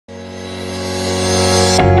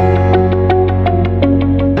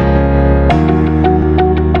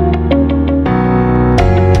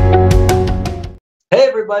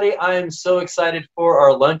everybody. I am so excited for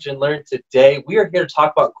our Lunch and Learn today. We are here to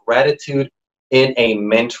talk about gratitude in a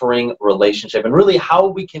mentoring relationship and really how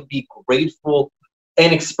we can be grateful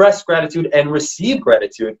and express gratitude and receive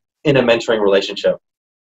gratitude in a mentoring relationship.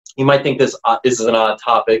 You might think this is an odd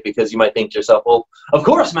topic because you might think to yourself, well, of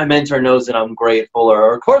course my mentor knows that I'm grateful,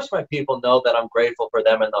 or of course my people know that I'm grateful for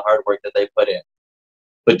them and the hard work that they put in.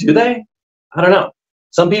 But do they? I don't know.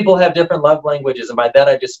 Some people have different love languages, and by that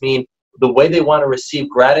I just mean the way they want to receive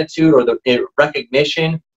gratitude or the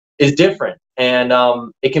recognition is different, and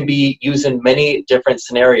it can be used in many different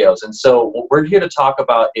scenarios. And so what we're here to talk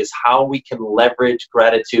about is how we can leverage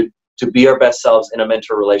gratitude to be our best selves in a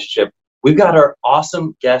mentor relationship. We've got our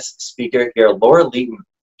awesome guest speaker here, Leaton.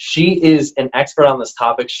 She is an expert on this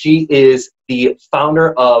topic. She is the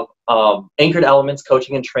founder of Anchored Elements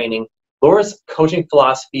Coaching and Training. Laura's coaching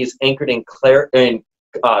philosophy is anchored in clarity,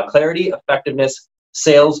 effectiveness,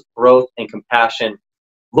 sales, growth, and compassion.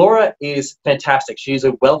 Laura is fantastic. She's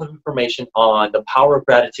a wealth of information on the power of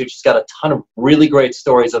gratitude. She's got a ton of really great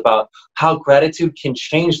stories about how gratitude can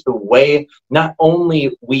change the way not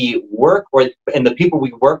only we work and the people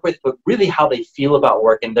we work with, but really how they feel about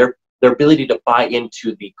work and their ability to buy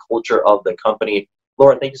into the culture of the company.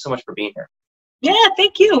 Laura, thank you so much for being here. Yeah,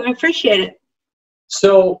 thank you. I appreciate it.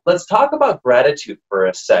 So let's talk about gratitude for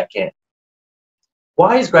a second.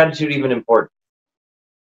 Why is gratitude even important?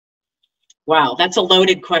 Wow, that's a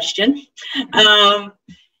loaded question. I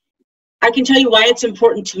can tell you why it's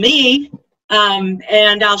important to me,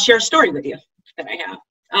 and I'll share a story with you that I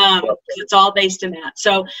have. It's all based in that.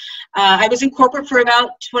 So I was in corporate for about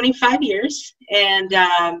 25 years, and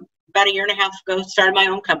about a year and a half ago, started my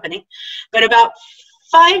own company. But about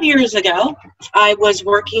 5 years ago, I was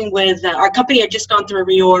working with, our company had just gone through a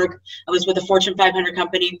reorg. I was with a Fortune 500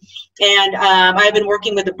 company, and I've been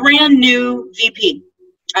working with a brand new VP.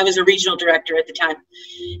 I was a regional director at the time.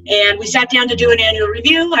 And we sat down to do an annual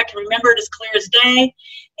review. I can remember it as clear as day.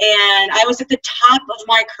 And I was at the top of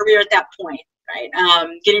my career at that point, right?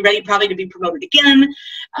 Getting ready probably to be promoted again.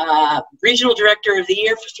 Regional director of the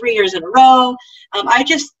year for 3 years in a row.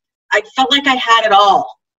 I felt like I had it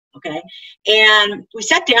all, okay? And we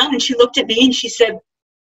sat down and she looked at me and she said,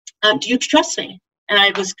 do you trust me? And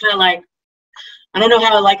I was kind of like, I don't know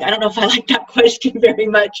if I like that question very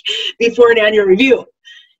much before an annual review.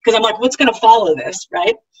 Because I'm like, what's going to follow this,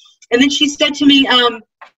 right? And then she said to me,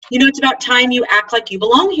 you know, it's about time you act like you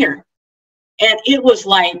belong here. And it was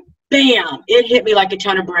like, bam, it hit me like a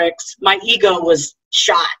ton of bricks. My ego was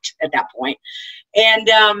shot at that point. And,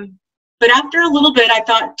 but after a little bit, I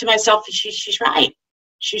thought to myself, she's right.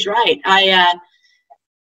 She's right. I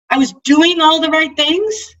was doing all the right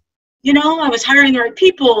things. You know, I was hiring the right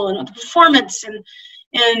people and performance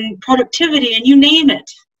and productivity and you name it.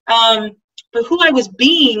 But who I was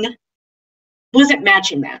being wasn't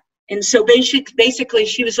matching that. And so basically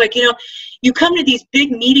she was like, you know, you come to these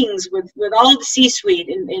big meetings with all of the C-suite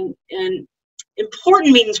and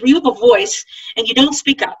important meetings where you have a voice and you don't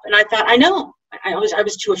speak up. And I thought, I know. I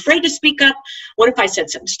was too afraid to speak up. What if I said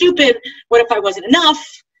something stupid? What if I wasn't enough?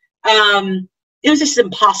 It was this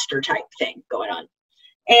imposter type thing going on.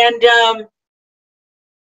 And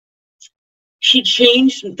she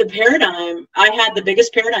changed the paradigm. I had the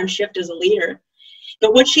biggest paradigm shift as a leader.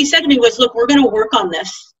 But what she said to me was, look, we're going to work on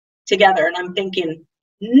this together. And I'm thinking,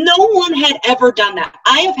 no one had ever done that.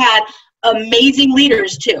 I have had amazing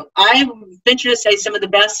leaders too. I venture to say some of the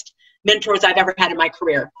best mentors I've ever had in my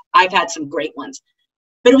career. I've had some great ones.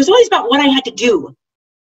 But it was always about what I had to do.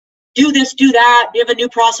 Do this, do that. You have a new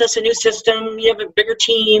process, a new system. You have a bigger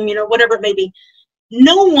team, you know, whatever it may be.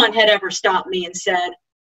 No one had ever stopped me and said,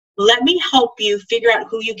 let me help you figure out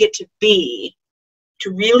who you get to be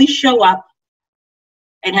to really show up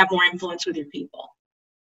and have more influence with your people.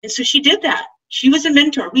 And so she did that. She was a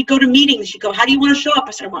mentor. We'd go to meetings. She'd go, how do you want to show up?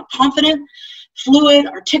 I said, I want confident, fluid,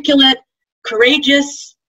 articulate,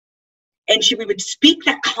 courageous. And we would speak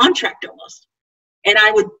that contract almost. And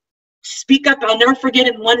I would speak up. I'll never forget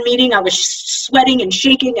in one meeting, I was sweating and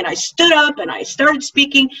shaking, and I stood up and I started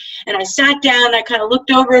speaking, and I sat down and I kind of looked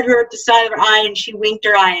over at her at the side of her eye, and she winked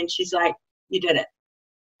her eye and she's like, you did it.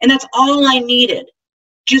 And that's all I needed,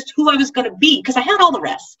 just who I was going to be, because I had all the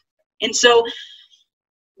rest. And so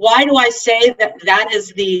why do I say that that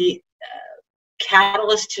is the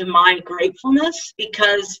catalyst to my gratefulness?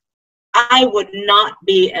 Because I would not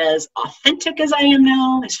be as authentic as I am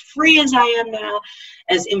now, as free as I am now,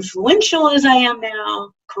 as influential as I am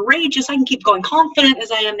now, courageous, I can keep going, confident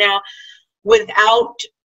as I am now, without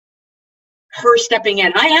her stepping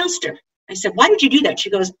in. I asked her, I said, why did you do that? She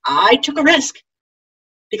goes, I took a risk.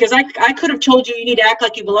 Because I could have told you you need to act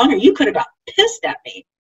like you belong, or you could have got pissed at me.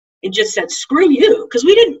 and just said, screw you. Because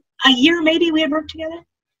we didn't, a year maybe we had worked together.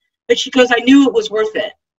 But she goes, I knew it was worth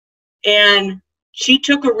it. And she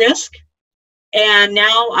took a risk. And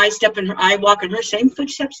now I walk in her same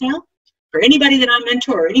footsteps now. For anybody that I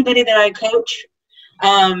mentor, anybody that I coach.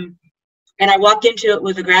 And I walked into it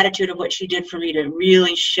with the gratitude of what she did for me to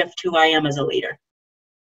really shift who I am as a leader.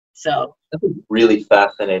 So that's a really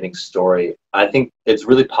fascinating story. I think it's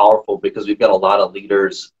really powerful because we've got a lot of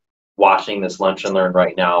leaders watching this Lunch and Learn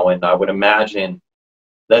right now. And I would imagine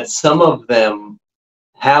that some of them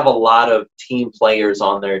have a lot of team players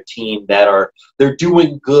on their team that they're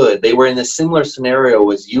doing good. They were in a similar scenario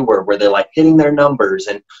as you were, where they're like hitting their numbers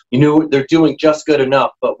and they're doing just good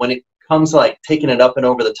enough. But when it comes to like taking it up and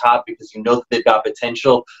over the top because you know that they've got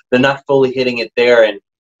potential, they're not fully hitting it there. And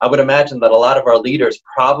I would imagine that a lot of our leaders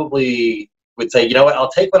probably would say, you know what,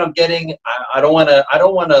 I'll take what I'm getting. I don't want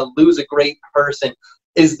to lose a great person.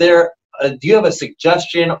 Is there do you have a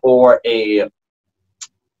suggestion or a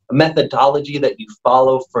methodology that you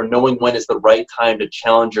follow for knowing when is the right time to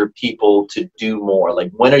challenge your people to do more?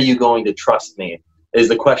 Like, when are you going to trust me? Is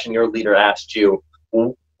the question your leader asked you.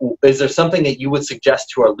 Is there something that you would suggest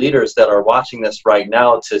to our leaders that are watching this right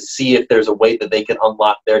now to see if there's a way that they can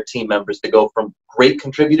unlock their team members to go from great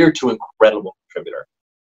contributor to incredible contributor?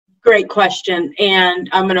 Great question. And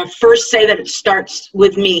I'm going to first say that it starts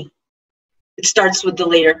with me. It starts with the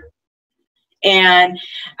leader. And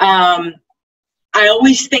I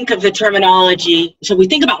always think of the terminology. So we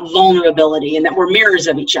think about vulnerability and that we're mirrors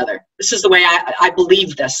of each other. This is the way I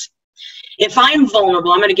believe this. If I'm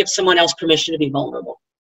vulnerable, I'm going to give someone else permission to be vulnerable.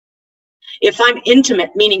 If I'm intimate,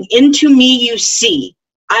 meaning into me you see,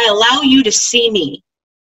 I allow you to see me,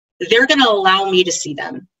 they're going to allow me to see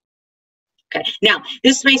them. Okay. Now,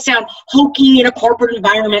 this may sound hokey in a corporate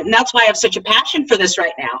environment, and that's why I have such a passion for this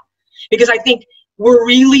right now, because I think we're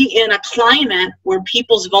really in a climate where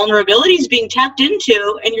people's vulnerability is being tapped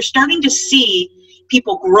into, and you're starting to see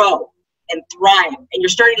people grow and thrive, and you're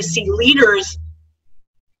starting to see leaders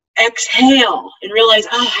exhale and realize,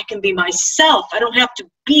 oh, I can be myself. I don't have to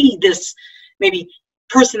be this maybe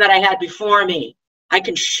person that I had before me. I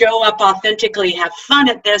can show up authentically, have fun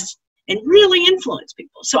at this, and really influence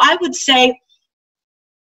people. So I would say,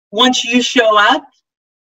 once you show up,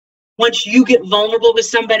 once you get vulnerable with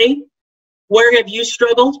somebody, where have you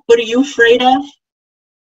struggled? What are you afraid of?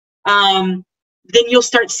 Then you'll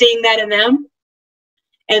start seeing that in them.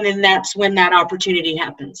 And then that's when that opportunity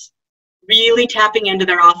happens. Really tapping into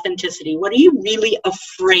their authenticity. What are you really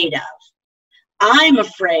afraid of? I'm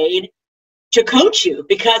afraid to coach you,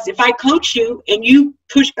 because if I coach you and you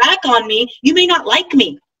push back on me, you may not like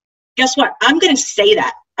me. Guess what? I'm going to say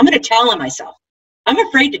that. I'm going to tell on myself. I'm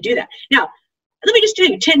afraid to do that. Now, let me just tell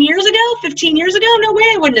you, 10 years ago, 15 years ago, no way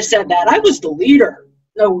I wouldn't have said that. I was the leader.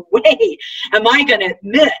 No way am I going to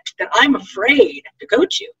admit that I'm afraid to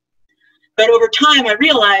coach you. But over time, I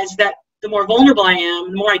realized that the more vulnerable I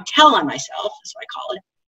am, the more I tell on myself, that's what I call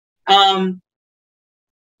it,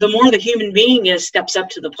 the more the human being steps up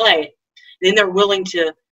to the plate. Then they're willing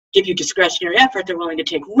to give you discretionary effort. They're willing to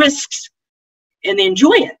take risks, and they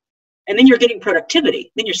enjoy it. And then you're getting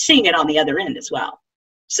productivity. Then you're seeing it on the other end as well.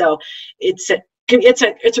 So it's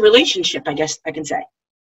a relationship, I guess I can say.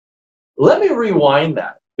 Let me rewind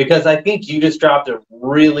that, because I think you just dropped a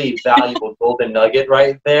really valuable golden nugget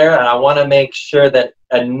right there. And I want to make sure that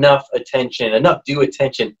enough due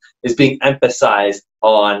attention is being emphasized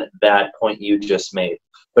on that point you just made.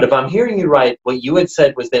 But if I'm hearing you right, what you had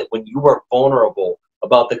said was that when you were vulnerable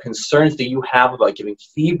about the concerns that you have about giving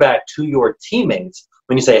feedback to your teammates,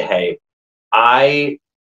 when you say, hey, I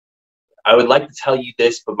would like to tell you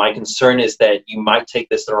this, but my concern is that you might take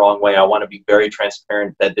this the wrong way. I want to be very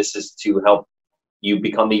transparent that this is to help you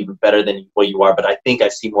become even better than what you are, but I think I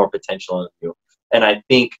see more potential in you. And I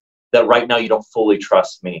think that right now you don't fully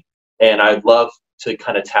trust me. And I'd love to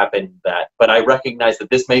kind of tap into that. But I recognize that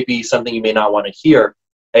this may be something you may not want to hear.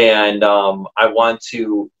 And I want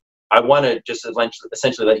to just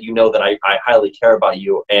essentially let you know that I highly care about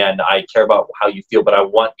you, and I care about how you feel, but I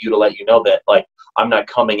want you to let you know that, like, I'm not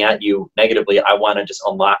coming at you negatively. I want to just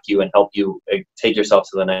unlock you and help you take yourself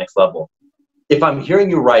to the next level. If I'm hearing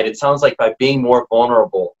you right, it sounds like by being more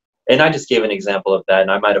vulnerable, and I just gave an example of that, and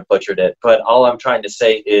I might have butchered it, but all I'm trying to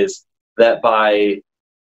say is that by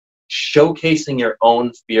showcasing your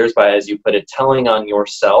own fears, by, as you put it, telling on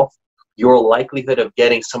yourself, your likelihood of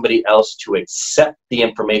getting somebody else to accept the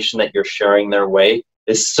information that you're sharing their way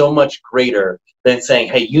is so much greater than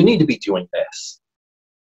saying, hey, you need to be doing this.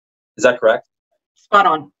 Is that correct? Spot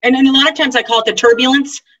on. And a lot of times I call it the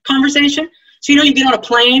turbulence conversation. So, you get on a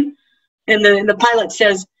plane and the pilot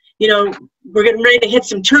says, we're getting ready to hit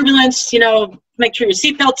some turbulence, make sure your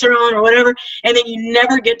seatbelts are on or whatever, and then you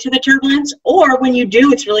never get to the turbulence, or when you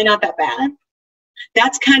do, it's really not that bad.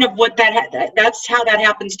 That's kind of what that's how that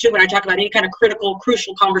happens too when I talk about any kind of critical,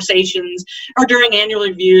 crucial conversations or during annual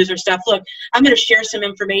reviews or stuff. Look, I'm going to share some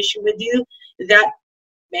information with you that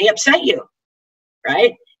may upset you,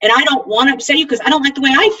 right? And I don't want to upset you because I don't like the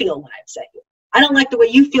way I feel when I upset you. I don't like the way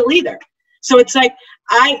you feel either. So it's like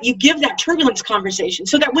you give that turbulence conversation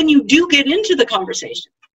so that when you do get into the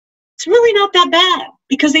conversation, it's really not that bad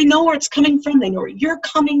because they know where it's coming from. They know where you're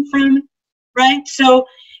coming from, right? So,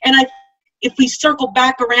 if we circle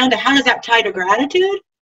back around to how does that tie to gratitude,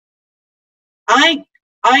 I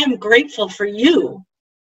am grateful for you.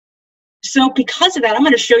 So because of that, I'm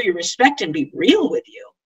going to show you respect and be real with you,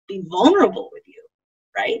 be vulnerable with you,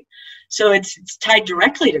 right? So it's tied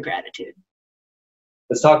directly to gratitude.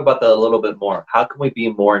 Let's talk about that a little bit more. How can we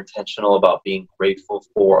be more intentional about being grateful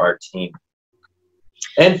for our team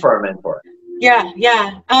and for our mentor? Yeah.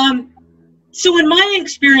 So in my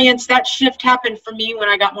experience, that shift happened for me when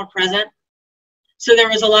I got more present. So there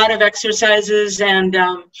was a lot of exercises and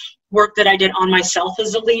work that I did on myself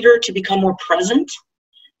as a leader to become more present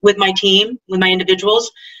with my team, with my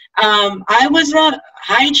individuals. I was a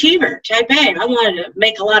high achiever, type A. I wanted to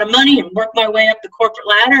make a lot of money and work my way up the corporate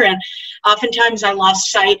ladder. And oftentimes I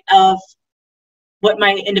lost sight of what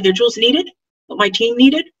my individuals needed, what my team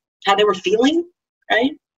needed, how they were feeling,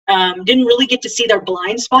 right? Didn't really get to see their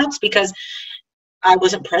blind spots because I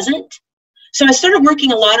wasn't present. So I started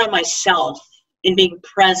working a lot on myself in being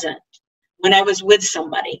present when I was with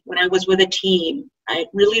somebody, when I was with a team, right?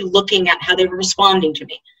 Really looking at how they were responding to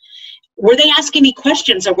me. Were they asking me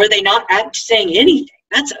questions or were they not saying anything?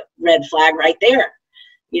 That's a red flag right there.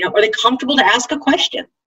 You know, are they comfortable to ask a question?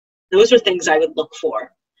 Those are things I would look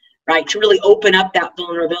for, right? To really open up that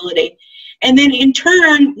vulnerability. And then in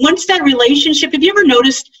turn, once that relationship, have you ever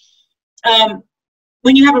noticed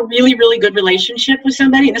when you have a really, really good relationship with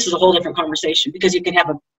somebody, and this is a whole different conversation because you can have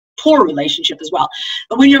a poor relationship as well.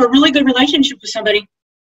 But when you have a really good relationship with somebody,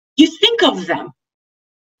 you think of them.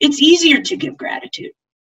 It's easier to give gratitude.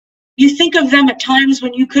 You think of them at times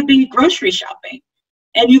when you could be grocery shopping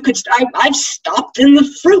and you could, I've stopped in the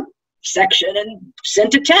fruit section and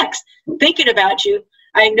sent a text thinking about you.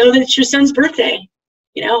 I know that it's your son's birthday.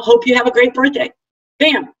 You know, hope you have a great birthday.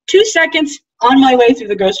 Bam, 2 seconds on my way through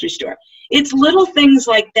the grocery store. It's little things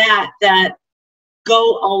like that that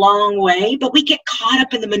go a long way, but we get caught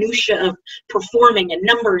up in the minutia of performing and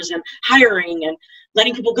numbers and hiring and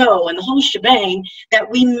letting people go and the whole shebang that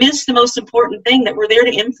we miss the most important thing, that we're there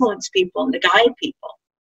to influence people and to guide people,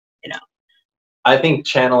 you know. I think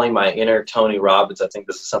channeling my inner Tony Robbins, I think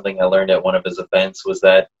this is something I learned at one of his events, was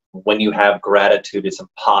that when you have gratitude, it's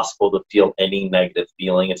impossible to feel any negative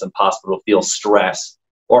feeling. It's impossible to feel stress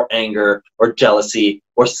or anger or jealousy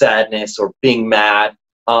or sadness or being mad.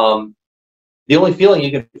 The only feeling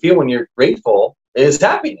you can feel when you're grateful is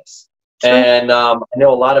happiness. Sure. And I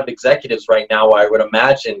know a lot of executives right now, I would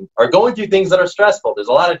imagine, are going through things that are stressful. There's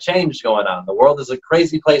a lot of change going on. The world is a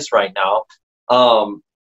crazy place right now.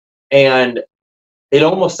 And it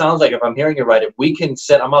almost sounds like, if I'm hearing it right, if we can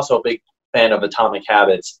set, I'm also a big fan of Atomic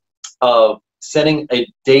Habits, of setting a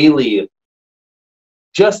daily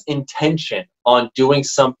just intention on doing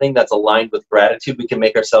something that's aligned with gratitude, we can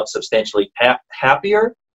make ourselves substantially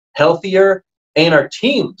happier, healthier, and our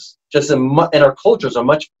teams and our cultures are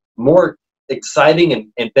much more exciting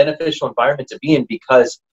and beneficial environment to be in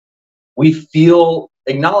because we feel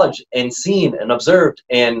acknowledged and seen and observed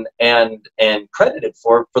and credited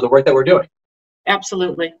for the work that we're doing.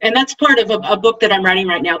 Absolutely. And that's part of a book that I'm writing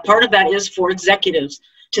right now. Part of that is for executives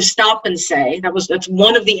to stop and say, that's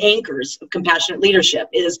one of the anchors of compassionate leadership,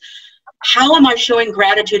 is how am I showing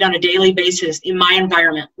gratitude on a daily basis in my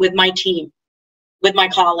environment, with my team, with my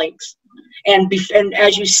colleagues? And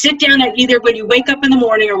as you sit down at either when you wake up in the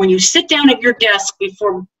morning or when you sit down at your desk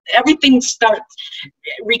before everything starts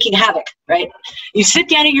wreaking havoc, right? You sit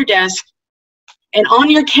down at your desk and on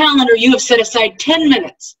your calendar, you have set aside 10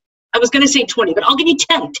 minutes. I was going to say 20, but I'll give you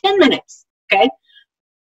 10 minutes, okay?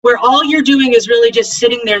 Where all you're doing is really just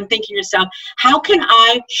sitting there and thinking to yourself, how can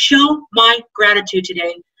I show my gratitude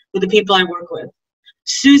today with the people I work with?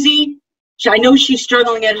 Susie, I know she's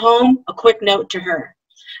struggling at home, a quick note to her.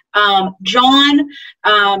 John,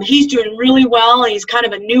 he's doing really well. He's kind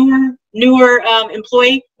of a newer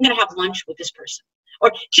employee. I'm going to have lunch with this person.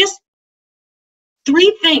 Or just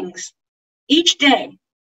 3 things each day.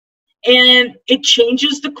 And it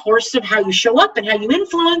changes the course of how you show up and how you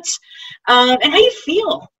influence and how you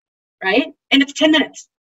feel, right? And it's 10 minutes.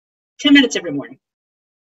 10 minutes every morning.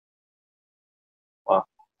 Wow.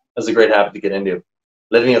 That's a great habit to get into.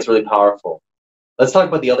 I think it's really powerful. let's talk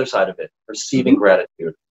about the other side of it, receiving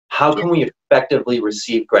gratitude. How can we effectively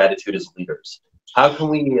receive gratitude as leaders? How can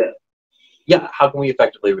we, how can we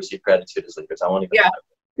effectively receive gratitude as leaders? I want to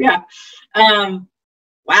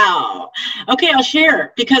Wow. Okay, I'll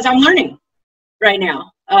share because I'm learning right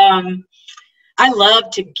now. I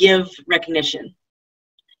love to give recognition.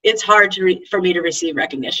 It's hard for me to receive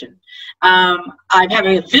recognition. I'm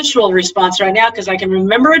having a visceral response right now because I can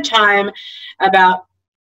remember a time about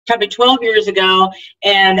probably 12 years ago,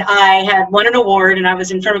 and I had won an award, and I was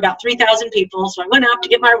in front of about 3,000 people. So I went out to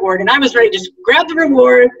get my award, and I was ready to just grab the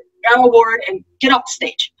award, and get off the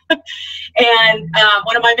stage. And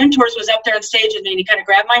one of my mentors was up there on stage with me, and he kind of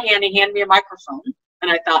grabbed my hand, and he handed me a microphone.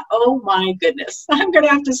 And I thought, oh my goodness, I'm going to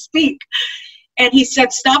have to speak. And he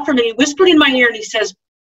said, stop for a minute. He whispered in my ear, and he says,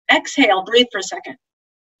 exhale, breathe for a second.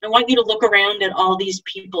 I want you to look around at all these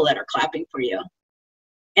people that are clapping for you.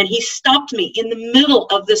 And he stopped me in the middle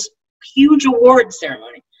of this huge award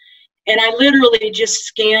ceremony. And I literally just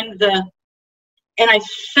scanned and I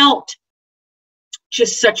felt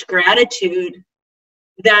just such gratitude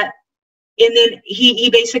and then he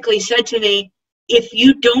basically said to me, if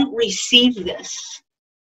you don't receive this,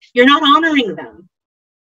 you're not honoring them.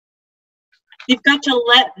 You've got to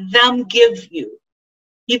let them give you.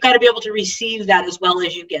 You've got to be able to receive that as well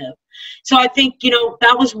as you give. So I think,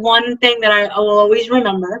 that was one thing that I will always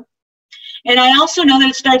remember. And I also know that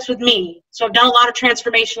it starts with me. So I've done a lot of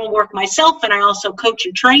transformational work myself, and I also coach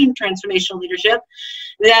and train transformational leadership.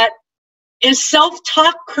 That is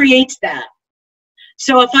self-talk creates that.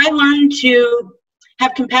 So if I learn to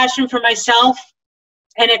have compassion for myself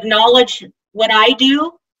and acknowledge what I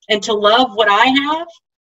do and to love what I have,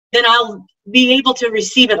 then I'll be able to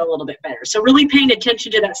receive it a little bit better. So really paying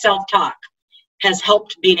attention to that self-talk has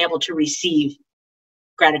helped being able to receive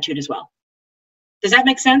gratitude as well. Does that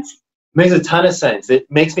make sense? It makes a ton of sense. It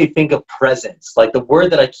makes me think of presence. Like the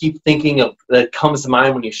word that I keep thinking of that comes to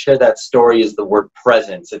mind when you share that story is the word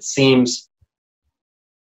presence. It seems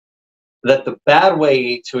that the bad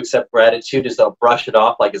way to accept gratitude is to brush it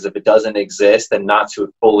off like as if it doesn't exist and not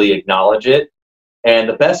to fully acknowledge it. And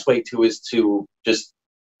the best way to is to just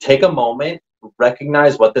take a moment,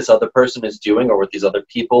 recognize what this other person is doing or what these other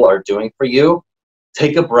people are doing for you,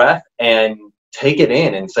 take a breath and take it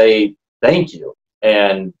in and say, thank you.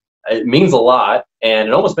 And it means a lot. And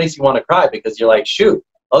it almost makes you want to cry because you're like, shoot,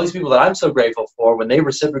 all these people that I'm so grateful for, when they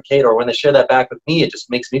reciprocate or when they share that back with me, it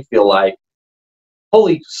just makes me feel like,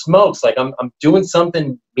 holy smokes, like I'm doing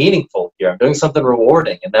something meaningful here. I'm doing something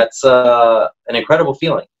rewarding. And that's an incredible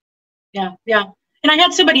feeling. Yeah. And I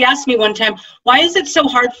had somebody ask me one time, why is it so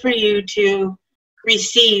hard for you to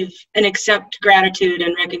receive and accept gratitude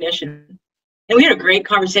and recognition? And we had a great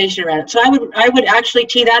conversation around it. So I would actually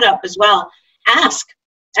tee that up as well. Ask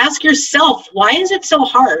yourself, why is it so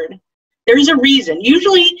hard? There's a reason.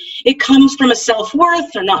 Usually it comes from a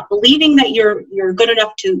self-worth or not believing that you're good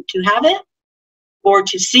enough to have it or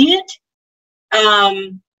to see it.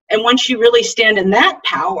 And once you really stand in that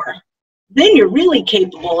power, then you're really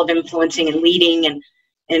capable of influencing and leading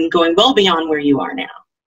and going well beyond where you are now.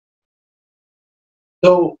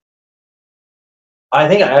 So I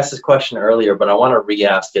think I asked this question earlier, but I want to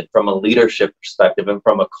re-ask it from a leadership perspective and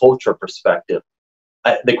from a culture perspective.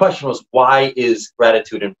 The question was, why is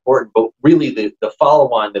gratitude important? But really the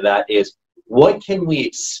follow-on to that is, what can we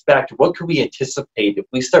expect? What can we anticipate if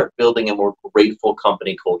we start building a more grateful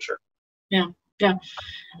company culture? Yeah.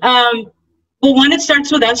 Well, one, it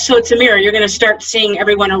starts with us, so it's a mirror. You're going to start seeing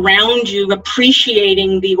everyone around you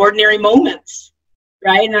appreciating the ordinary moments,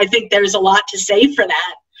 right? And I think there's a lot to say for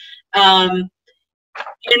that.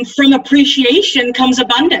 And from appreciation comes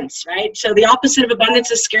abundance, right? So the opposite of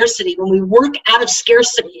abundance is scarcity. When we work out of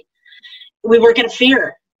scarcity, we work out of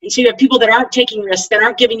fear. And so you have people that aren't taking risks, that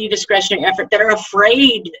aren't giving you discretionary effort, that are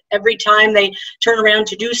afraid every time they turn around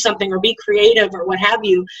to do something or be creative or what have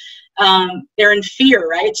you. They're in fear,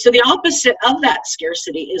 right? So the opposite of that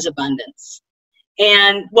scarcity is abundance.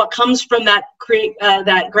 And what comes from that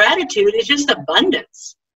gratitude is just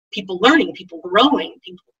abundance. People learning, people growing,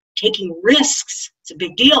 people taking risks. It's a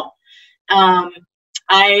big deal.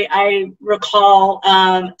 I recall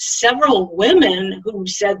several women who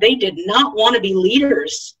said they did not want to be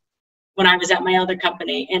leaders when I was at my other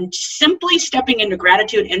company, and simply stepping into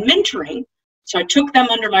gratitude and mentoring. So I took them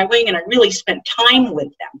under my wing and I really spent time with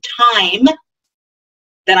them. Time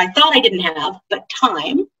that I thought I didn't have, but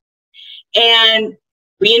time. And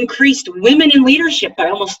we increased women in leadership by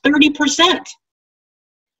almost 30%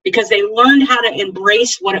 because they learned how to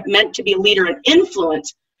embrace what it meant to be a leader and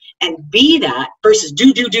influence and be that versus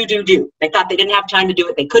do. They thought they didn't have time to do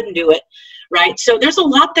it. They couldn't do it, right? So there's a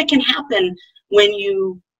lot that can happen when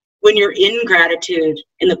you when you're in gratitude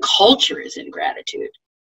and the culture is in gratitude,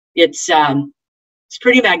 it's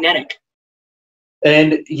pretty magnetic.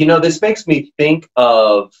 And, you know, this makes me think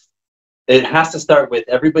of, it has to start with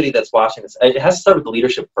everybody that's watching this. It has to start with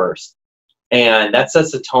leadership first. And that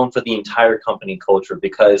sets the tone for the entire company culture,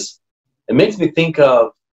 because it makes me think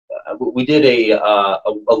of, we did a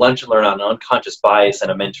lunch and learn on unconscious bias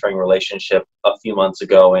and a mentoring relationship a few months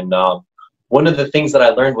ago. And one of the things that I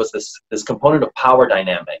learned was this component of power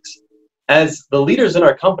dynamics. As the leaders in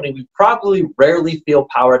our company, we probably rarely feel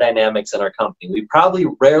power dynamics in our company. We probably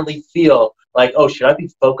rarely feel like, oh, should I be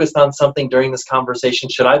focused on something during this conversation?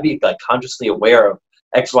 Should I be like consciously aware of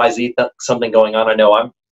X, Y, Z, something going on? I know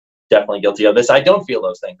I'm definitely guilty of this. I don't feel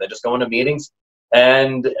those things. I just go into meetings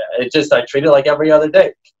and I treat it like every other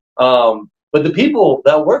day. But the people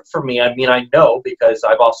that work for me, I mean, I know because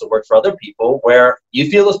I've also worked for other people where you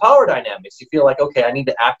feel those power dynamics. You feel like, okay, I need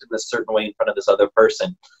to act in a certain way in front of this other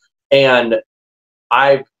person. And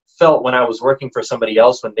I felt when I was working for somebody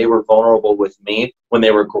else, when they were vulnerable with me, when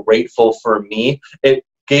they were grateful for me, it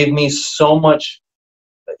gave me so much,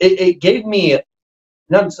 it gave me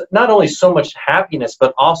not only so much happiness,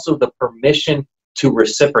 but also the permission to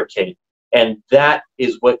reciprocate. And that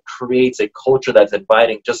is what creates a culture that's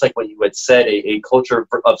inviting, just like what you had said, a culture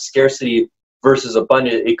of scarcity versus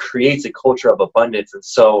abundance. It creates a culture of abundance. And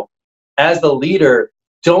so as the leader,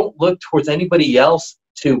 don't look towards anybody else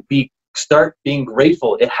to start being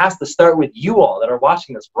grateful. It has to start with you all that are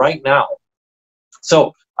watching this right now.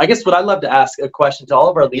 So I guess what I'd love to ask a question to all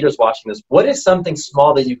of our leaders watching this, what is something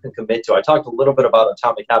small that you can commit to? I talked a little bit about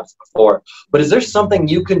atomic habits before, but is there something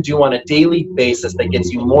you can do on a daily basis that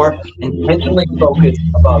gets you more intentionally focused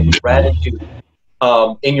about gratitude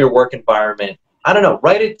in your work environment? I don't know,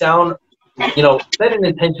 write it down, you know, set an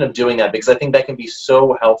intention of doing that, because I think that can be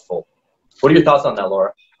so helpful. What are your thoughts on that,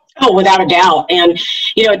 Laura? Oh, without a doubt. And,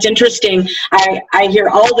 you know, it's interesting. I hear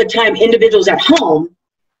all the time individuals at home,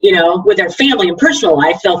 you know, with their family and personal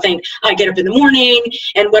life, they'll think, I get up in the morning,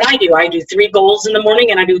 and what I do 3 goals in the morning,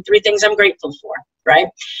 and I do 3 things I'm grateful for, right?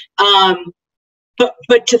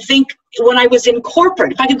 But to think, when I was in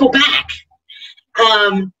corporate, if I could go back,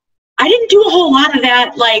 I didn't do a whole lot of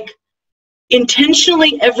that, like,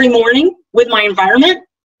 intentionally every morning with my environment,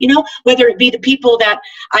 you know, whether it be the people that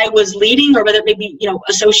I was leading or whether it may be, you know,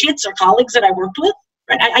 associates or colleagues that I worked with,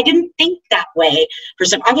 right? I didn't think that way for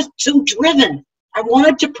some. I was so driven. I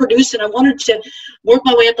wanted to produce and I wanted to work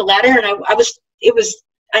my way up the ladder, and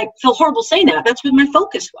I feel horrible saying that. That's what my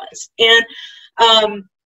focus was. And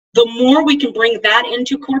the more we can bring that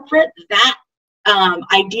into corporate, that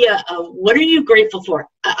idea of what are you grateful for?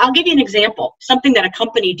 I'll give you an example, something that a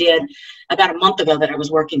company did about a month ago that I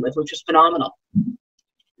was working with, which was phenomenal.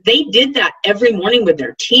 They did that every morning with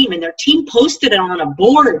their team, and their team posted it on a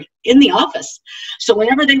board in the office. So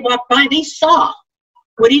whenever they walked by, they saw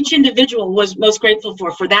what each individual was most grateful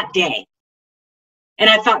for that day. And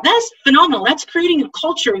I thought, that's phenomenal. That's creating a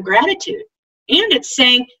culture of gratitude. And it's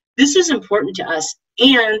saying, this is important to us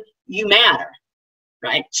and you matter,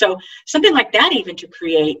 right? So something like that, even to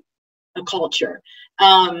create a culture.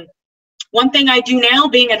 One thing I do now,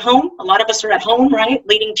 being at home, a lot of us are at home, right?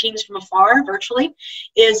 Leading teams from afar virtually,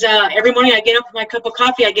 is every morning I get up with my cup of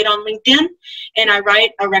coffee, I get on LinkedIn, and I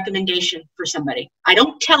write a recommendation for somebody. I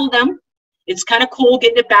don't tell them. It's kind of cool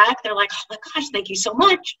getting it back. They're like, oh my gosh, thank you so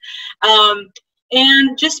much.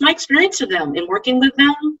 And just my experience of them and working with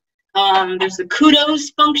them. There's the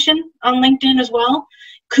kudos function on LinkedIn as well.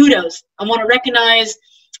 Kudos. I want to recognize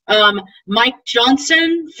Mike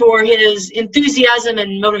Johnson for his enthusiasm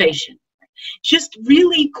and motivation. Just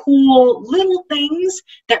really cool little things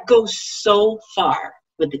that go so far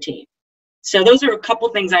with the team. So those are a couple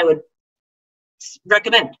things I would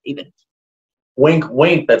recommend even. Wink,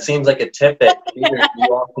 wink. That seems like a tip that you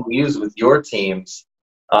often use with your teams.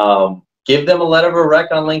 Give them a letter of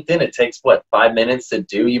rec on LinkedIn. It takes, what, 5 minutes to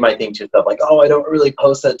do? You might think to yourself like, oh, I don't really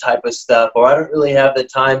post that type of stuff, or I don't really have the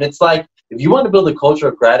time. It's like, if you want to build a culture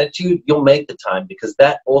of gratitude, you'll make the time, because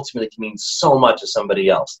that ultimately can mean so much to somebody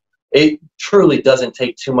else. It truly doesn't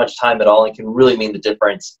take too much time at all and can really mean the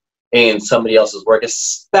difference in somebody else's work,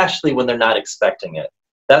 especially when they're not expecting it.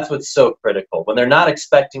 That's what's so critical. When they're not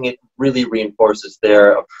expecting it, really reinforces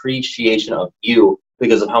their appreciation of you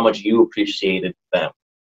because of how much you appreciated them.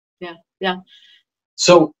 Yeah, yeah.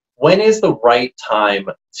 So when is the right time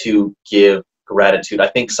to give gratitude? I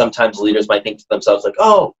think sometimes leaders might think to themselves like,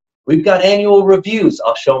 oh, we've got annual reviews.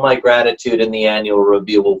 I'll show my gratitude in the annual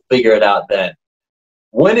review. We'll figure it out then.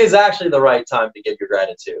 When is actually the right time to give your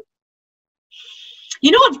gratitude?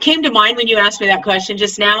 You know what came to mind when you asked me that question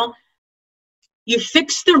just now? You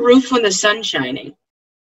fix the roof when the sun's shining,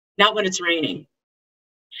 not when it's raining.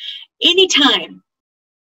 anytime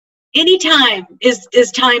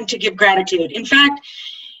is time to give gratitude. In fact,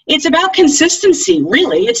 it's about consistency,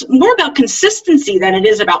 really. It's more about consistency than it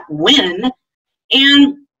is about when.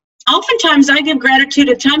 And oftentimes I give gratitude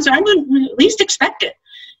at times where I wouldn't least expect it.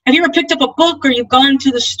 Have you ever picked up a book, or you've gone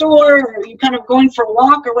to the store, or you kind of going for a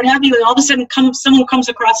walk or what have you, and all of a sudden someone comes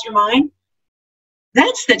across your mind?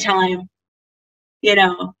 That's the time, you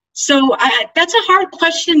know. So that's a hard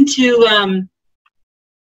question to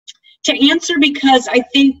answer, because I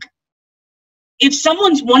think if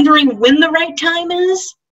someone's wondering when the right time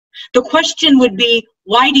is, the question would be,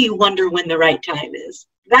 why do you wonder when the right time is?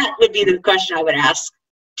 That would be the question I would ask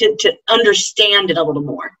to understand it a little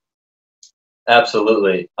more.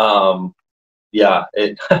 Absolutely. Yeah.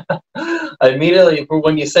 Immediately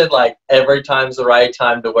when you said like every time's the right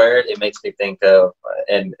time to wear it, it makes me think of,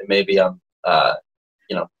 and maybe I'm,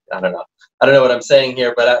 you know, I don't know what I'm saying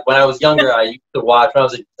here, but when I was younger, I used to watch, when I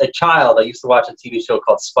was a child, I used to watch a TV show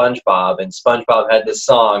called SpongeBob, and SpongeBob had this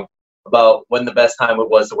song about when the best time it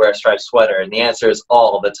was to wear a striped sweater, and the answer is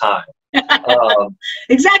all the time.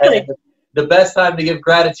 Exactly. The best time to give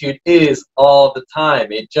gratitude is all the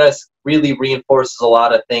time. It just really reinforces a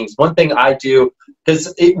lot of things. One thing I do,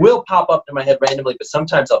 because it will pop up in my head randomly, but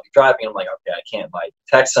sometimes I'll be driving, I'm like, okay, I can't like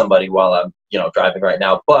text somebody while I'm, you know, driving right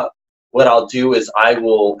now. But what I'll do is I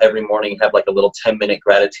will every morning have like a little 10-minute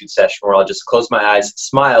gratitude session where I'll just close my eyes,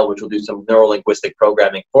 smile, which will do some neuro-linguistic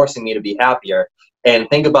programming, forcing me to be happier, and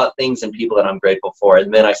think about things and people that I'm grateful for.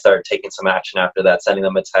 And then I start taking some action after that, sending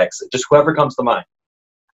them a text, just whoever comes to mind.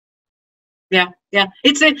 Yeah, yeah.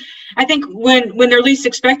 I think when they're least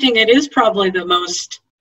expecting it is probably the most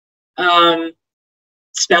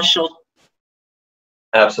special.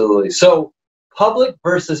 Absolutely. So public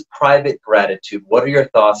versus private gratitude, what are your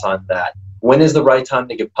thoughts on that? When is the right time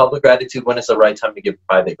to give public gratitude? When is the right time to give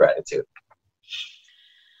private gratitude?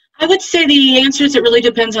 I would say the answer is it really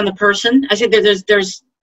depends on the person. I think that there's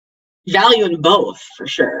value in both, for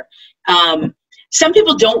sure. Some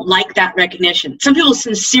people don't like that recognition. Some people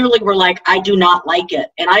sincerely were like, I do not like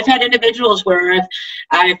it. And I've had individuals where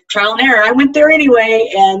I've trial and error. I went there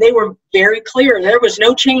anyway, and they were very clear. There was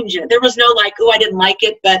no change in it. There was no like, oh, I didn't like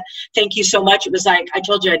it, but thank you so much. It was like, I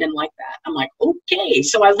told you I didn't like that. I'm like, okay.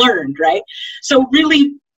 So I learned, right? So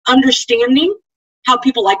really understanding how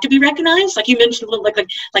people like to be recognized, like you mentioned, a little like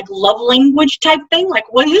love language type thing.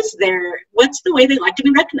 Like, what's the way they like to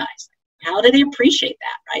be recognized? How do they appreciate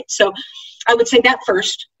that, right? So I would say that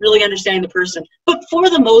first, really understanding the person. But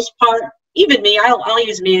for the most part, even me, I'll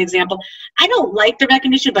use me as an example. I don't like the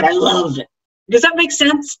recognition, but I love it. Does that make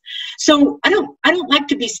sense? So I don't like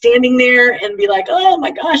to be standing there and be like, oh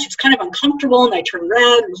my gosh, it's kind of uncomfortable, and I turn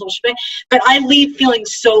red and the whole shebang. But I leave feeling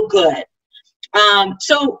so good.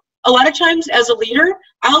 So a lot of times as a leader,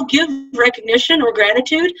 I'll give recognition or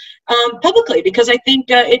gratitude publicly, because I think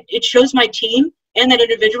it shows my team and that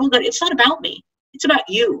individual that it's not about me. It's about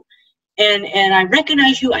you. And I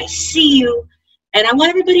recognize you, I see you, and I want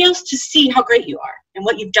everybody else to see how great you are and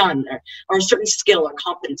what you've done, or a certain skill or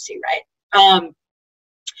competency, right?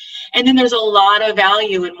 And then there's a lot of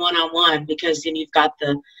value in one-on-one, because then you've got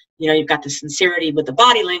the sincerity with the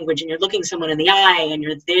body language, and you're looking someone in the eye, and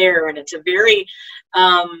you're there, and it's a very,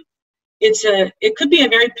 it could be a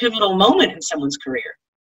very pivotal moment in someone's career.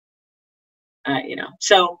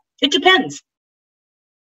 So it depends.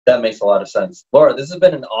 That makes a lot of sense. Laura, this has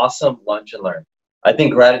been an awesome lunch and learn. I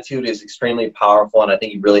think gratitude is extremely powerful, and I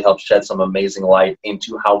think you really helped shed some amazing light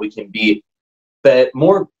into how we can have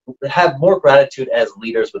more gratitude as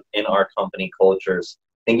leaders within our company cultures.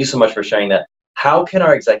 Thank you so much for sharing that. How can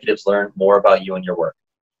our executives learn more about you and your work?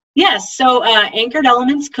 Yes, so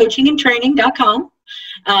anchoredelementscoachingandtraining.com.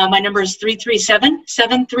 My number is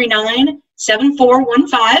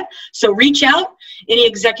 337-739-7415. So reach out, any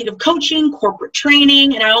executive coaching, corporate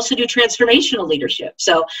training, and I also do transformational leadership.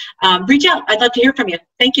 So reach out. I'd love to hear from you.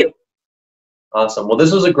 Thank you. Awesome. Well,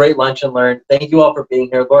 this was a great lunch and learn. Thank you all for being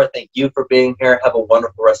here. Laura, thank you for being here. Have a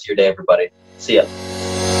wonderful rest of your day, everybody. See ya.